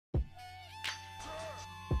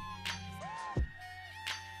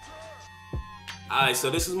Alright, so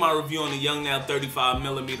this is my review on the YONGNUO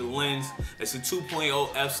 35mm lens. It's a 2.0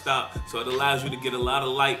 f-stop, so it allows you to get a lot of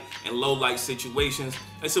light in low light situations.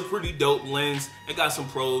 It's a pretty dope lens. It got some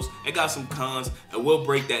pros, it got some cons, and we'll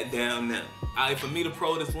break that down now. Alright, for me, the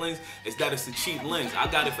pro of this lens is that it's a cheap lens.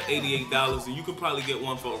 I got it for $88, and you could probably get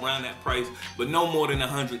one for around that price, but no more than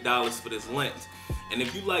 $100 for this lens. And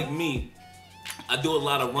if you like me, I do a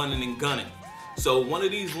lot of running and gunning. So one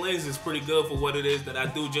of these lenses is pretty good for what it is that I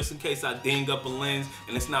do, just in case I ding up a lens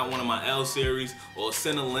and it's not one of my L series or a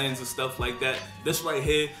center lens and stuff like that. This right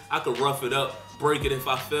here, I could rough it up, break it if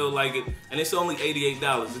I feel like it, and it's only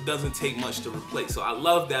 $88. It doesn't take much to replace. So I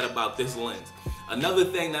love that about this lens. Another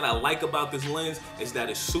thing that I like about this lens is that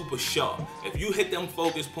it's super sharp. If you hit them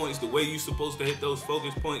focus points the way you're supposed to hit those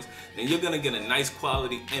focus points, then you're gonna get a nice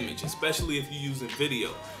quality image, especially if you're using video.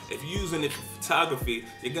 If you're using it for photography,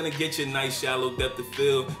 you're gonna get your nice shallow depth of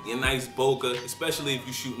field, your nice bokeh, especially if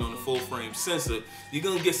you're shooting on a full frame sensor. You're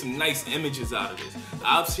gonna get some nice images out of this.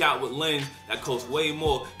 I've shot with lens that cost way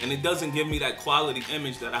more, and it doesn't give me that quality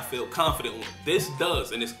image that I feel confident with. This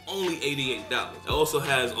does, and it's only $88. It also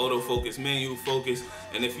has autofocus, manual focus,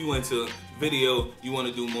 and if you into video, you want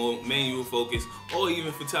to do more manual focus, or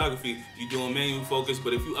even photography, you're doing manual focus,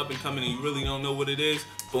 but if you up and coming and you really don't know what it is,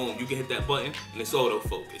 boom, you can hit that button and it's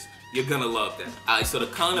autofocus. You're gonna love that. Alright, so the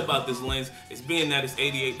con about this lens is being that it's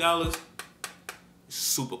 $88, it's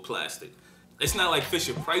super plastic. It's not like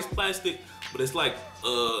Fisher Price plastic, but it's like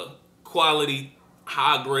quality,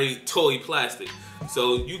 high grade toy plastic.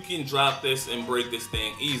 So you can drop this and break this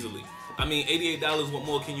thing easily. I mean, $88, what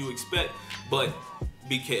more can you expect? But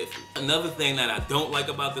be careful. Another thing that I don't like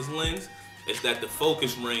about this lens is that the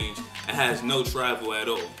focus range, it has no travel at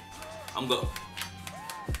all.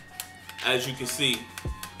 As you can see,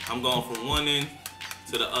 I'm going from one end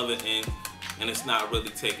to the other end, and it's not really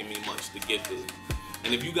taking me much to get there.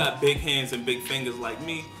 And if you got big hands and big fingers like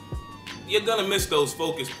me, you're gonna miss those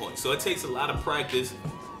focus points. So it takes a lot of practice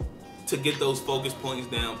to get those focus points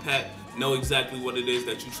down pat, know exactly what it is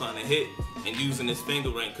that you're trying to hit, and using this finger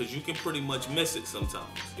ring, because you can pretty much miss it sometimes.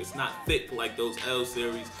 It's not thick like those L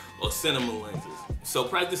series or cinema lenses. So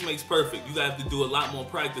practice makes perfect. You have to do a lot more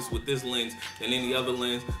practice with this lens than any other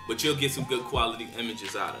lens, but you'll get some good quality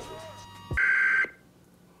images out of it.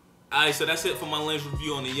 Alright, so that's it for my lens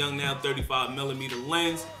review on the YONGNUO 35mm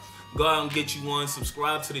lens. Go out and get you one,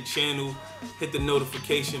 subscribe to the channel, hit the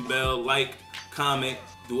notification bell, like, comment,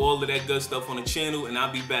 do all of that good stuff on the channel, and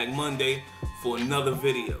I'll be back Monday for another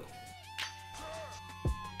video.